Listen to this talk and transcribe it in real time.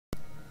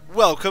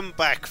Welcome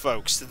back,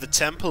 folks, to the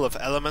Temple of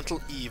Elemental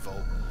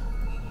Evil.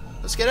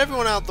 Let's get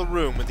everyone out of the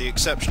room with the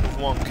exception of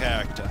one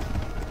character.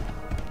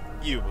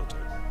 You will do.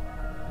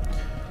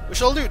 We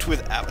shall loot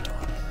with Abaddon.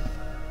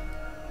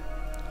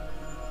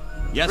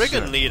 Yes,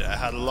 Brigand sir. Leader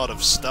had a lot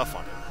of stuff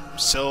on him.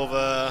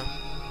 Silver,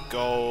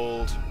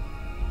 gold,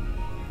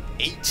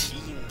 18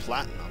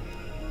 platinum.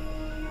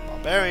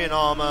 Barbarian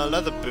armor,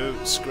 leather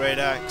boots, great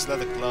axe,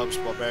 leather gloves,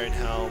 barbarian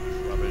helm,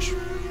 rubbish.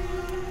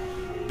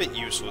 Bit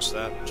useless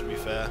that, to be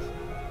fair.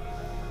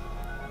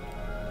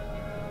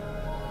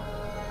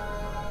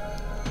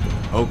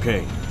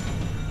 Okay.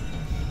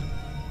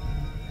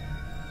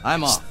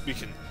 I'm off. We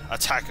can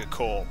attack a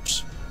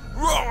corpse.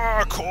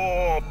 Roar,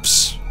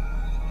 corpse!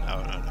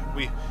 No.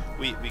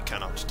 We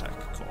cannot attack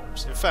a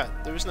corpse. In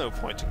fact, there is no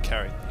point in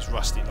carrying these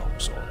rusty long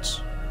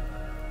swords.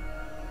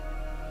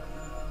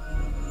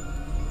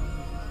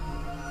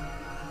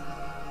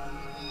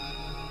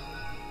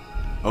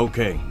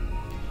 Okay.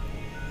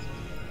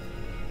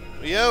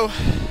 Rio.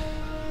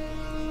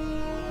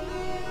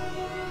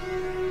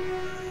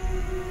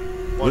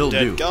 One Will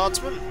dead do.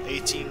 guardsman,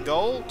 18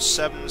 gold,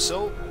 18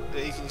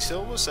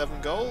 silver,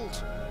 7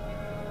 gold.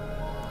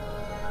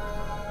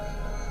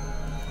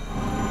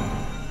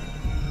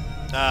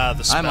 Ah,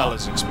 the spell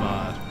has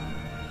expired.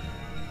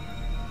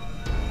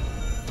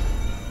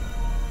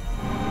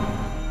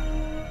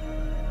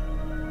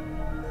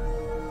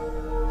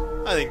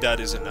 I think that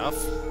is enough.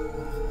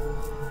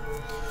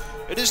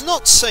 It is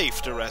not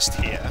safe to rest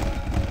here.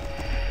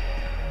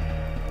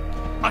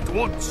 At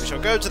once. We shall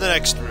go to the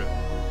next room.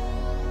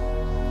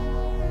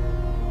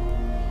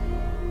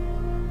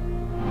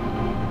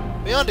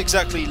 We aren't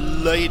exactly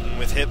laden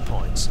with hit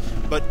points,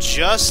 but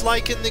just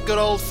like in the good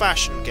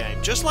old-fashioned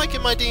game, just like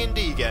in my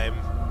D&D game,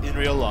 in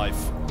real life,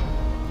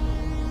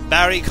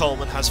 Barry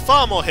Coleman has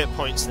far more hit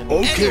points than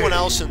anyone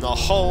else in the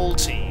whole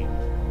team.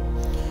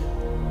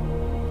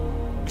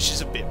 Which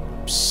is a bit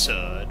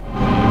absurd.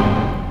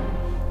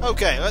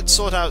 Okay, let's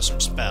sort out some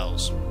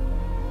spells.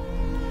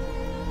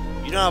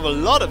 You don't have a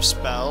lot of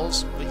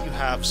spells, but you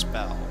have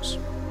spells.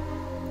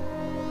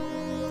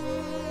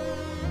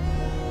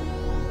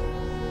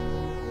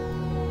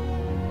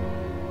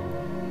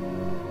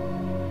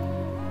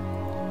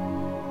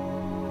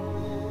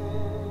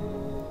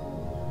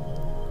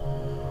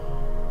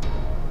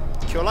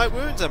 Cure light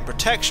wounds and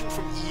protection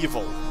from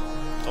evil.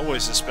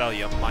 Always a spell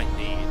you might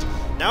need.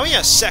 Now he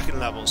has second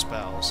level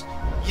spells.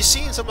 You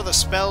seen some of the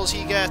spells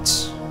he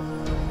gets?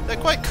 They're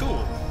quite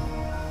cool.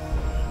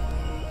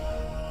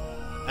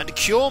 And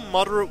cure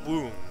moderate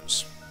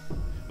wounds,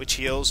 which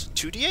heals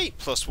 2d8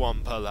 plus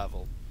 1 per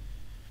level.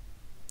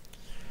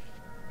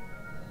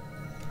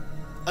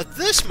 At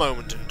this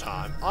moment in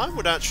time, I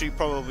would actually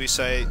probably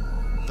say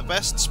the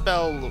best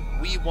spell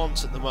that we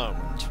want at the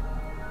moment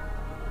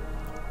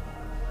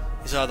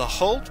is either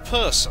Hold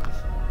Person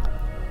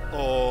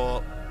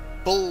or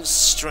Bull's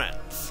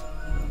Strength.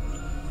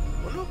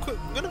 I'm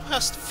going to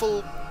pass the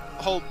full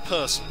Hold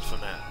Person for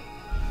now.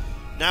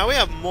 Now we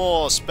have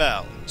more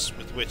spells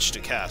with which to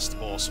cast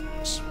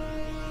awesomeness.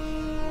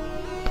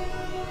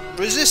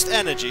 Resist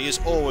Energy is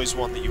always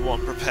one that you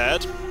want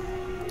prepared,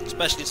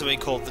 especially something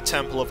called the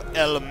Temple of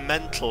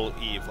Elemental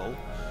Evil.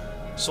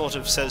 Sort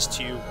of says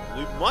to you,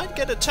 we might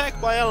get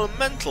attacked by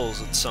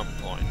elementals at some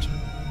point.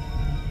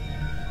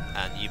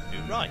 And you'd be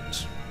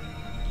right.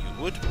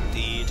 You would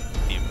indeed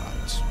be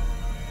right.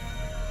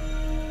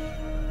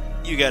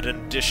 You get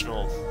an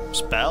additional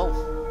spell.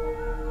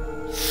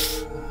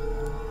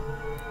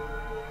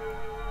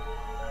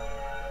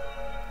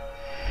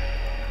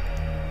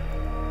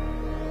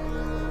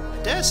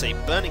 I dare say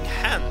Burning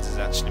Hands is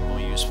actually more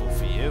useful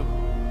for you.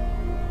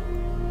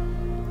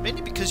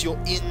 Mainly because you're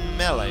in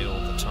melee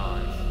all the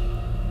time.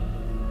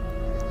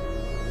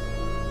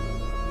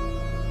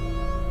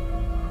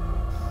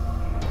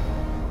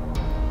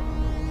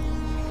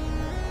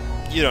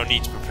 You don't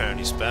need to prepare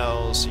any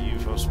spells,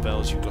 you've got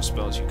spells, you've got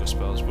spells, you've got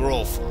spells. We're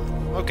all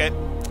fine. Okay.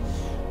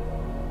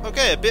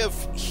 Okay, a bit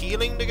of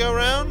healing to go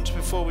around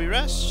before we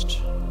rest.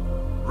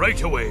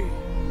 Right away.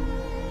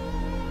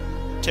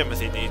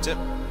 Timothy needs it.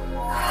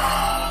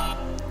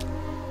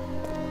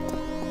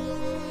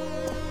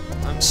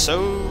 And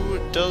so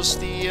does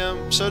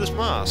so does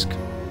Mask.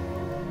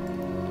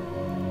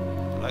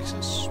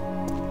 Alexis,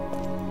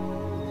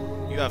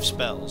 you have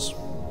spells.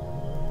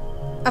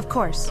 Of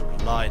course.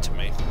 Don't lie to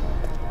me.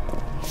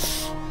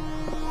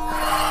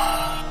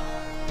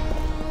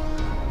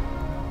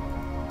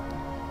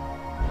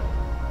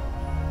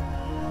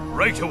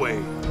 Right away.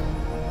 He's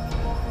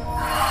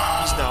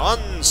now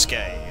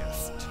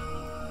unscathed.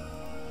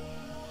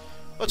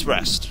 Let's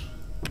rest.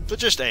 For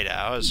just 8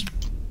 hours.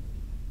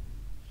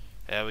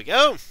 There we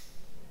go.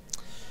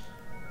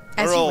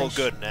 We're all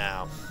good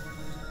now.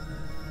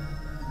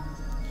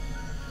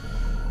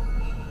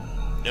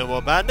 No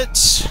more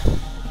bandits.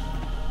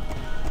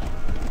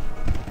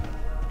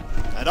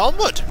 And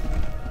onward!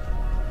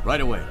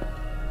 Right away.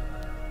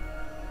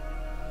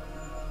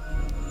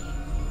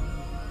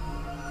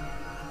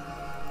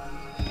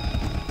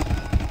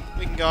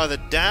 We can go either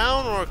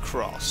down or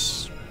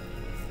across.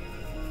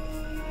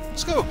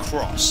 Let's go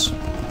across.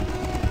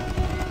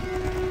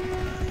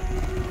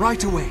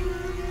 Right away.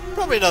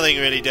 Probably nothing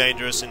really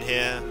dangerous in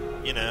here.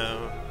 You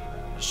know,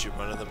 just your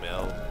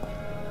run-of-the-mill.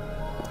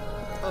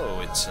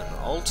 Oh, it's an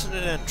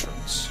alternate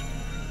entrance.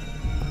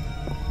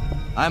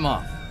 I'm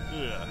off.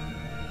 Yeah.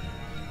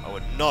 I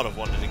would not have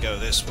wanted to go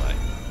this way.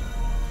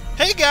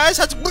 Hey guys,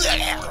 how's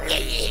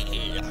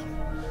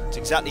It's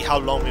exactly how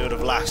long we would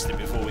have lasted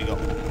before we got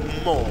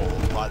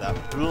mauled by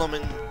that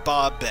blooming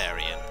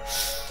barbarian.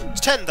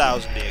 It's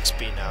 10,000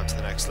 EXP now to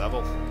the next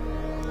level.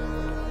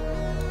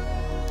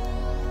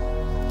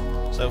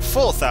 So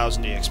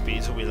 4,000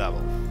 EXP till we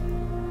level.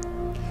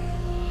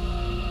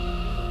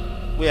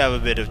 We have a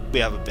bit of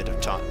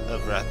time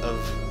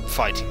of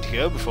fighting to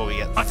go before we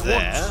get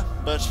there,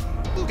 but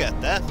we'll get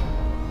there.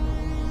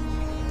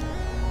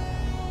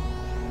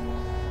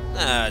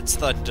 It's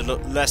starting to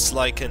look less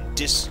like a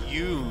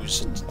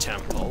disused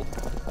temple,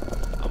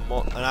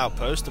 an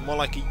outpost, and more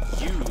like a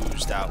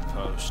used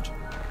outpost.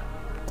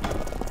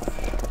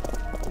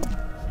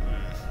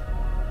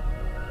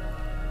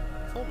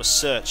 Form a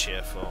search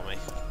here for me.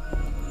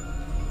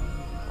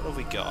 What have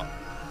we got?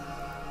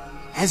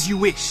 As you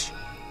wish.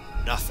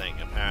 Nothing,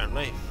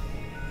 apparently.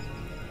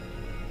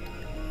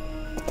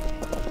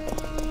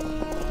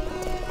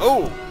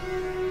 Oh!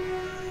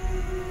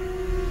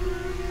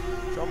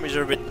 Zombies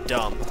are a bit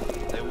dumb.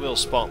 They will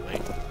spot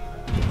me.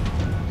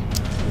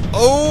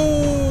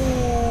 Oh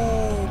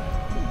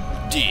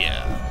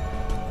dear.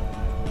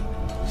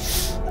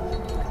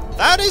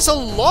 That is a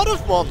lot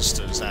of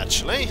monsters,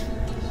 actually.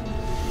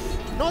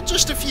 Not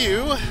just a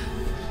few.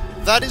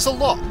 That is a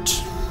lot.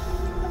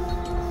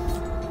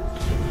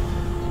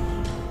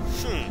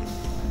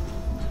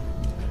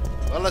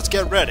 Well, let's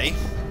get ready.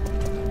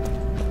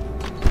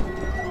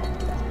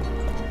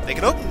 They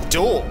can open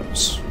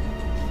doors,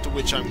 to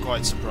which I'm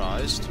quite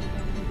surprised.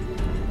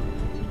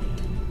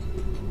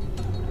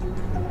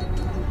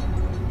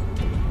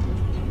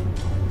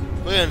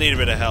 We're gonna need a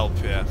bit of help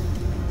here.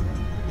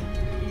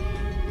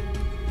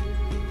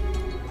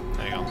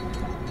 Hang on.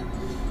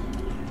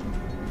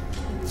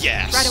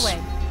 Yes! Right away.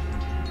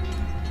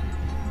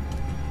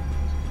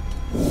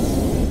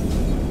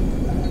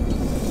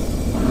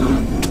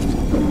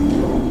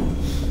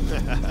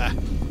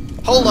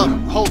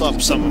 Hold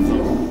up some of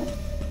them.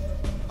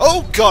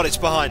 Oh god, it's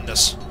behind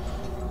us.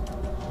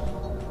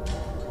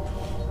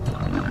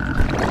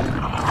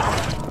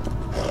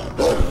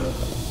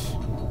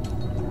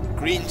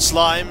 Green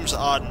slimes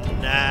are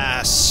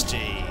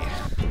nasty.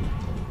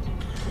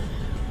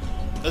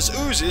 As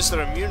oozes,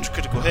 they're immune to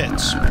critical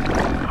hits.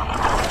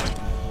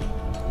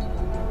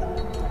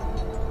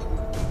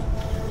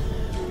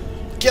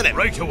 Get him!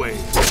 Right away.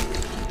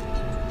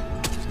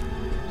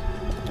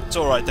 It's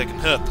alright, they can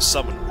hurt the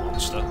summoned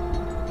monster.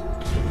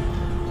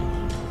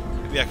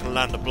 Maybe I can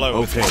land a blow.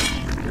 Okay.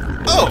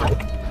 Oh!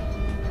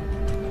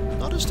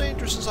 Not as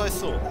dangerous as I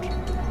thought.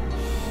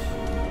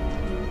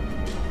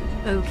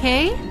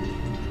 Okay.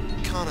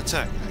 Can't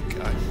attack that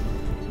guy.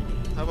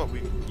 How about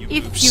you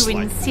If move you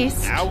slightly?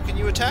 insist. Now can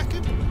you attack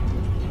him?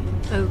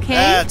 Okay.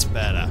 That's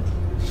better.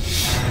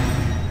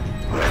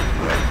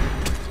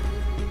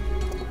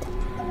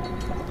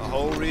 The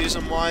whole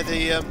reason why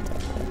the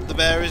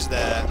bear is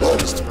there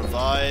is to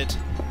provide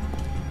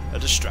a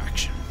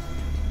distraction.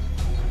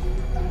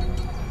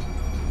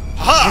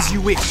 Ha! As you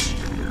wish.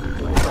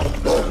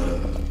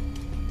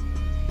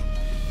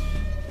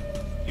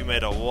 You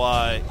made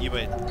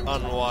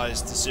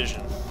unwise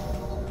decision.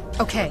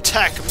 Okay.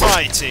 Attack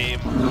my team!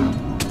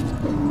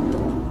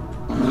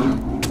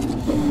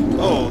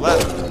 Oh,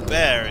 that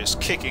bear is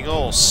kicking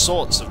all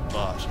sorts of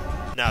butt.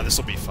 Now this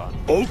will be fun.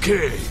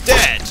 Okay.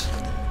 Dead!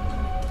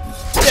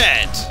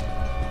 Dead!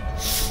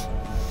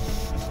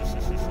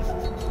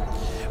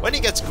 When he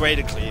gets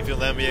greater cleave, you'll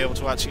then be able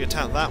to actually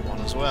attack that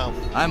one as well.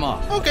 I'm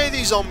off. Okay,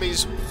 these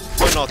zombies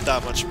were not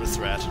that much of a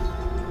threat.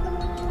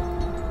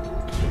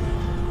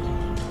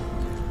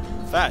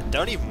 In fact,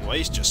 don't even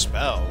waste your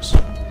spells.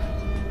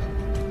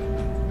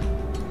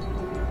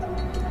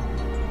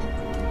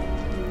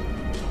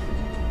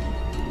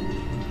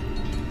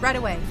 Right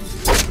away.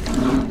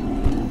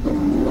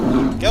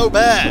 Go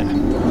bear!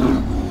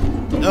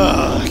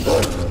 Ugh.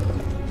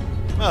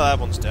 Well, that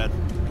one's dead.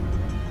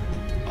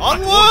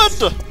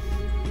 Onward!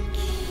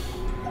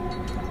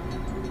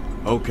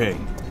 Okay.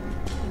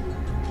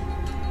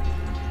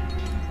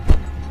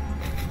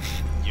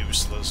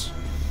 Useless.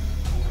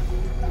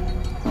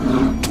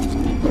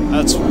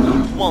 That's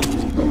one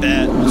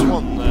bear. That's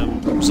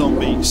one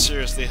zombie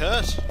seriously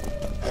hurt.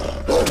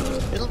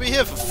 It'll be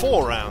here for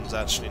 4 rounds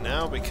actually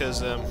now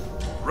because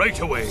Right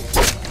away.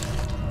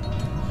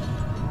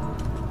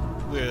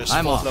 we're a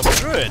I'm 4th off. level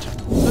druid.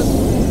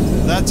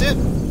 That's it.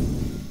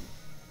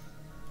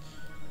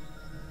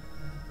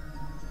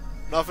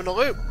 Nothing to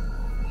loot.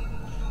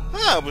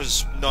 That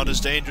was not as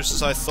dangerous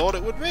as I thought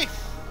it would be.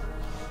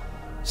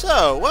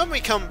 So, when we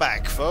come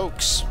back,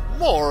 folks,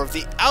 more of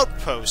the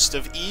Outpost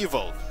of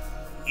Evil.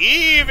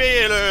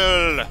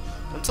 Evil!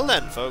 Until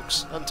then,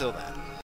 folks, until then.